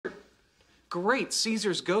Great,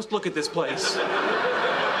 Caesar's ghost. Look at this place.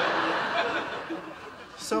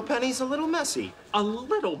 So Penny's a little messy. A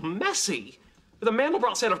little messy? The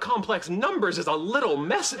Mandelbrot set of complex numbers is a little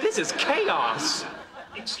messy. This is chaos.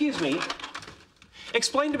 Excuse me.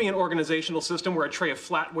 Explain to me an organizational system where a tray of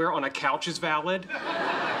flatware on a couch is valid.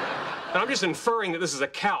 And I'm just inferring that this is a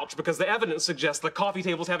couch because the evidence suggests the coffee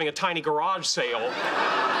table's having a tiny garage sale.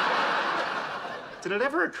 Did it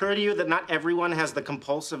ever occur to you that not everyone has the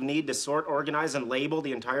compulsive need to sort, organize, and label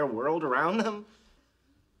the entire world around them?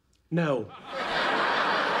 No.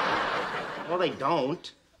 Well, they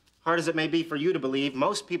don't. Hard as it may be for you to believe,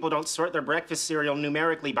 most people don't sort their breakfast cereal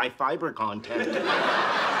numerically by fiber content.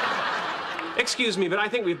 Excuse me, but I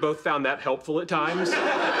think we've both found that helpful at times.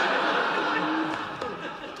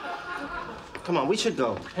 Come on, we should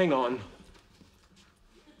go. Hang on.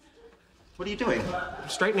 What are you doing? I'm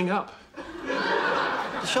straightening up.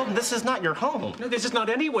 Sheldon, this is not your home. No, this is not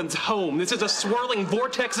anyone's home. This is a swirling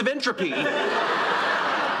vortex of entropy.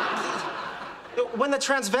 When the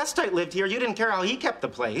transvestite lived here, you didn't care how he kept the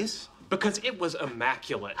place. Because it was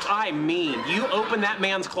immaculate. I mean, you open that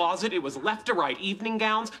man's closet, it was left to right, evening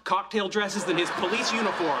gowns, cocktail dresses, and his police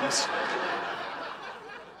uniforms.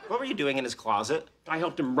 What were you doing in his closet? I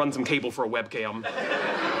helped him run some cable for a webcam.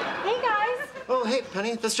 Hey, guys. Oh, hey,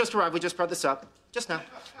 Penny, this just arrived. We just brought this up. Just now.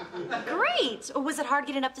 Great. Was it hard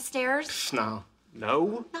getting up the stairs? No.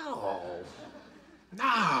 No? No.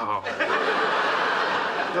 No.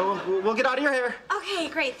 No, we'll get out of your hair. Okay,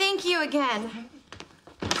 great. Thank you again.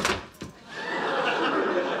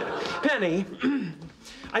 Penny,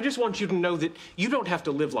 I just want you to know that you don't have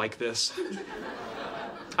to live like this.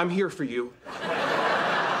 I'm here for you.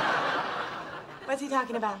 What's he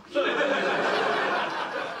talking about?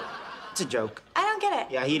 It's a joke. I don't get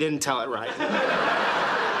it. Yeah, he didn't tell it right.